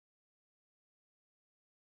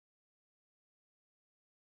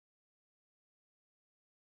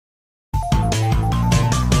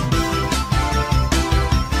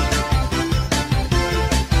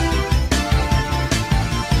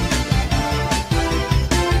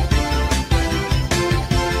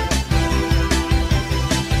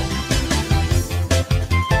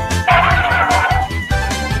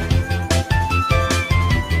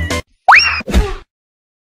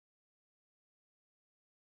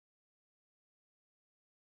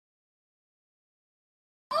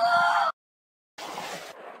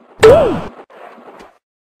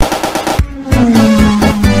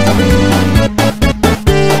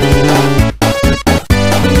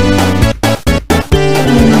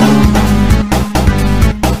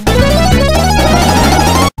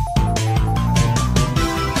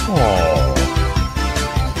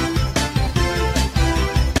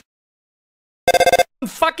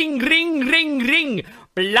Fucking ring.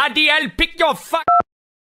 Bloody hell, pick your fuck.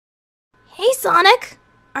 Hey, Sonic.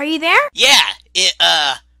 Are you there? Yeah, it,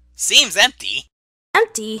 seems empty.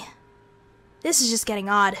 Empty? This is just getting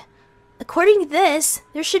odd. According to this,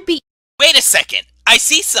 there should be— Wait a second, I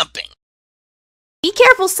see something. Be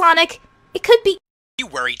careful, Sonic. It could be— You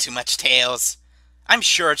worry too much, Tails. I'm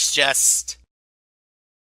sure it's just...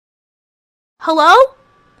 Hello?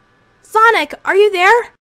 Sonic, are you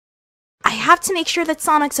there? I have to make sure that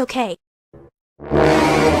Sonic's okay.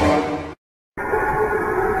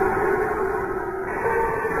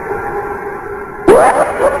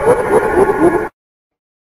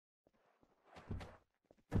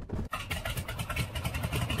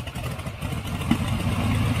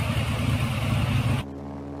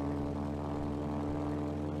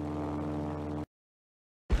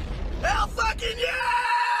 Hell fucking yeah!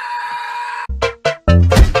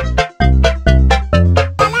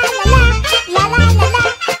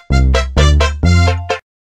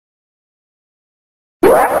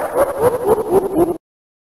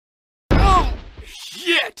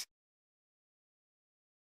 Shit!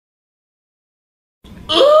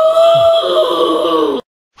 Hey!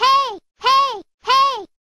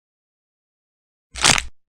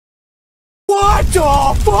 What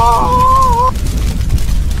the fuck?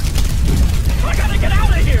 I gotta get out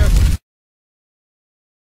of here!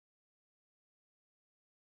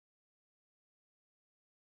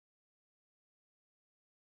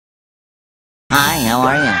 Hi, how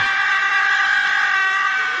are you?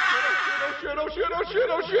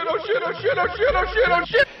 Oh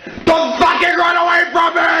shit! Don't fucking run away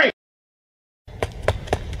from me!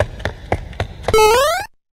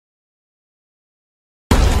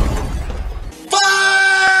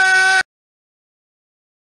 Fuck!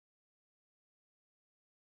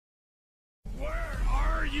 Where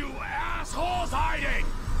are you assholes hiding?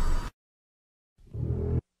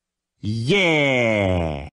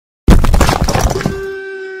 Yeah!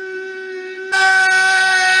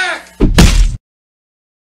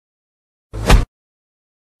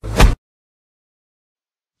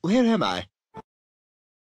 Where am I?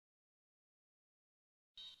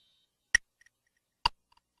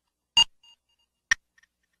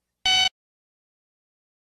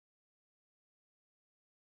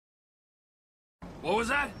 What was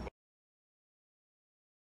that?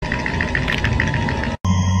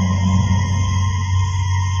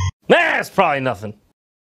 Nah, it's probably nothing.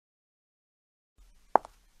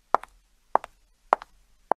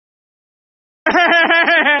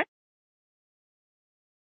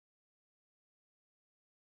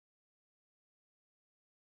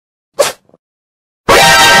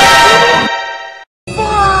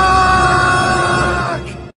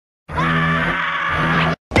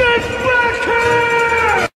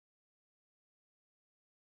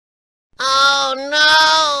 Oh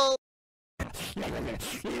no!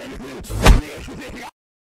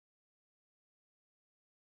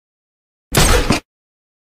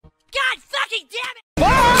 God fucking damn it!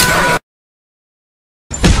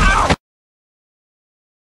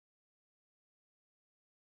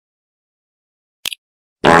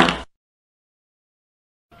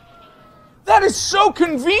 That is so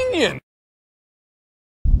convenient!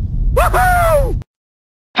 Woohoo!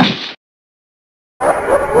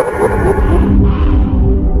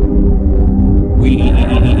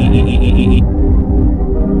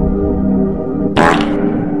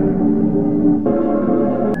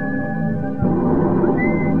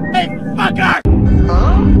 Hey, fucker!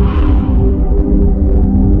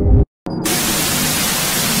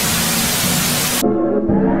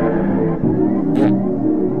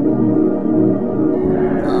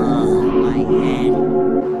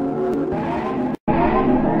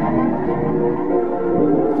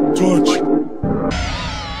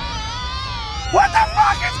 What the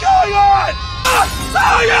fuck is going on? Oh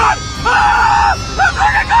my god! I'm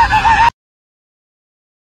gonna go to my head!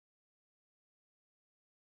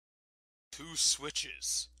 Two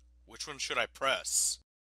switches. Which one should I press?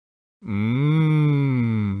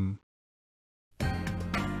 Mmm.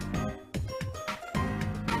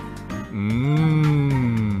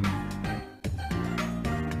 Mmm.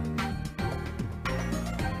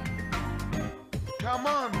 Come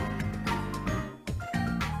on!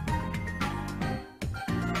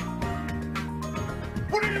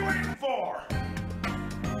 What are you waiting for?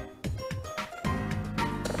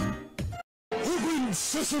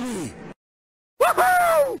 Sesame!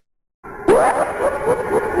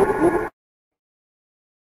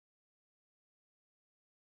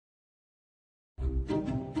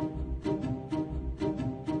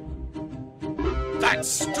 That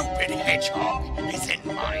stupid hedgehog is in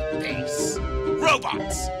my base.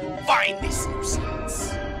 Robots, find this nuisance.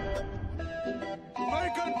 They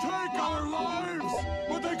can take our lives,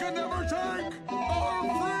 but they can never take our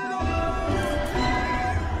freedom!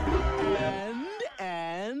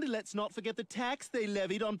 And let's not forget the tax they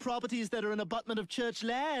levied on properties that are an abutment of church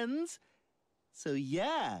lands. So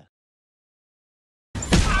yeah.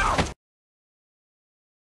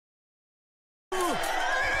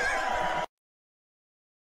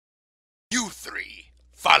 You three,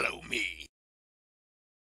 follow me.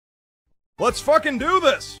 Let's fucking do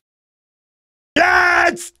this!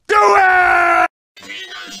 Let's do it!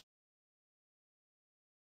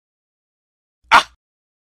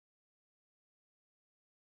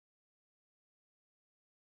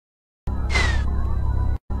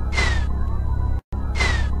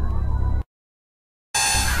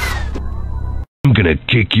 I'm gonna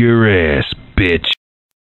kick your ass, bitch.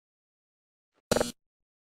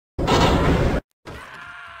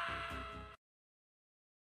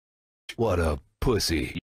 What a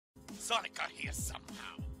pussy. Sonic got here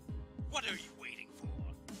somehow. What are you waiting for?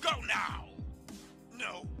 Go now!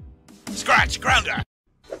 No. Scratch, Grounder!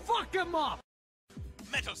 Fuck him up!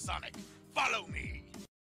 Metal Sonic, follow me!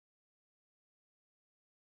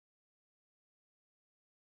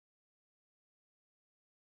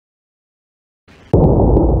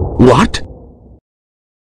 What?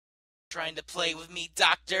 Trying to play with me,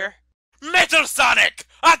 Doctor? Metal Sonic,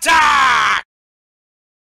 attack!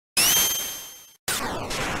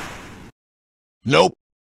 Nope.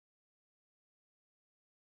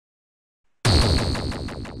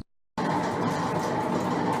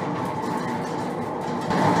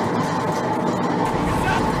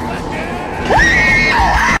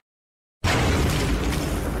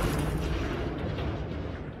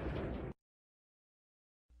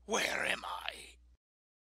 Where am I?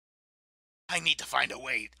 I need to find a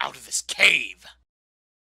way out of this cave.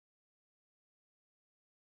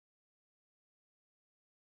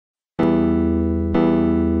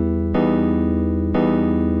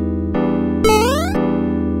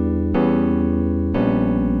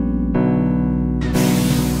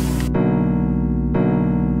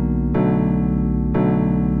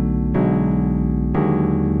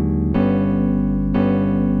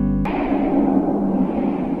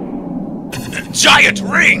 Giant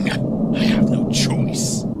ring! I have no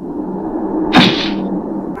choice.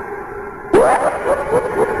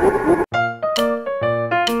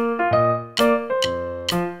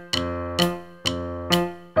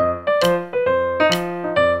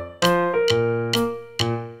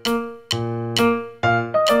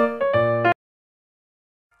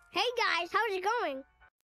 Hey guys, how's it going?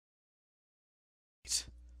 The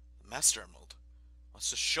Master Emerald wants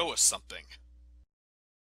to show us something.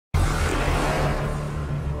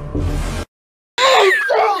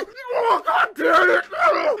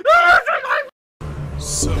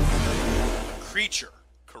 So, a creature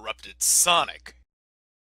corrupted Sonic.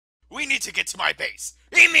 We need to get to my base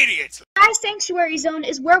immediately. Our sanctuary zone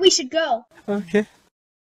is where we should go. Okay.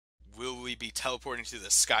 Will we be teleporting to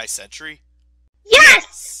the Sky Sentry?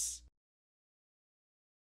 Yes!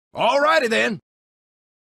 Alrighty then.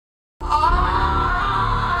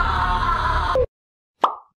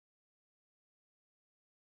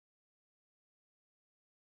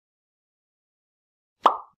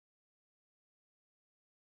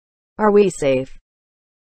 Are we safe?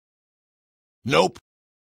 Nope.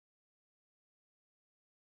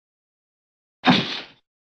 I'm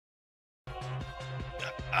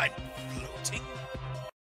floating?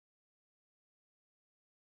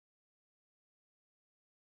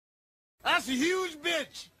 That's a huge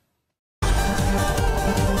bitch!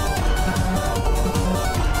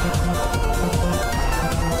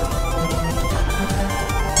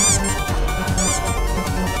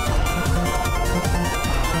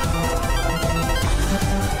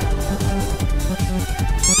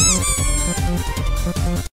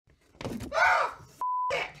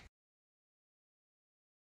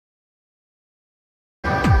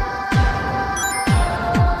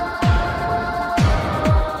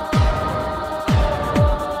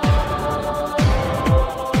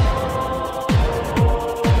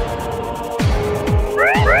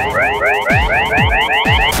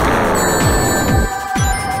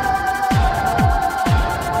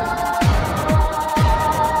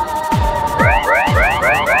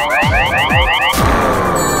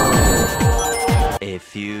 A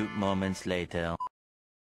few moments later.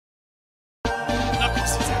 The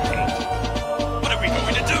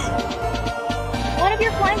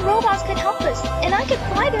flying robots could help us, and I could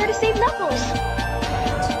fly there to save Knuckles.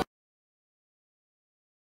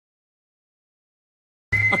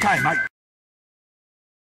 Okay, mate.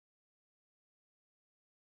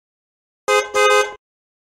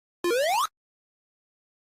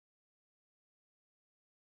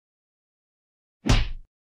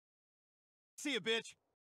 See you, bitch.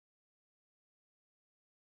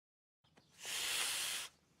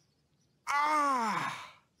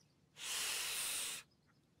 Ah!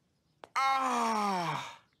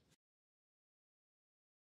 Ah!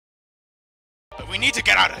 But we need to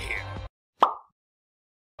get out of here.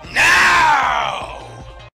 Now!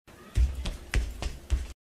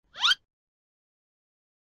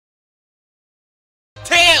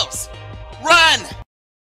 Tails! Run!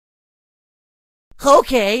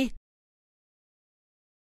 Okay.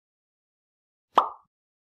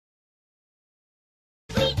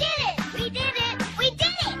 We did it! We did it! We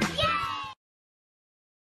did it! Yay!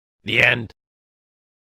 The end.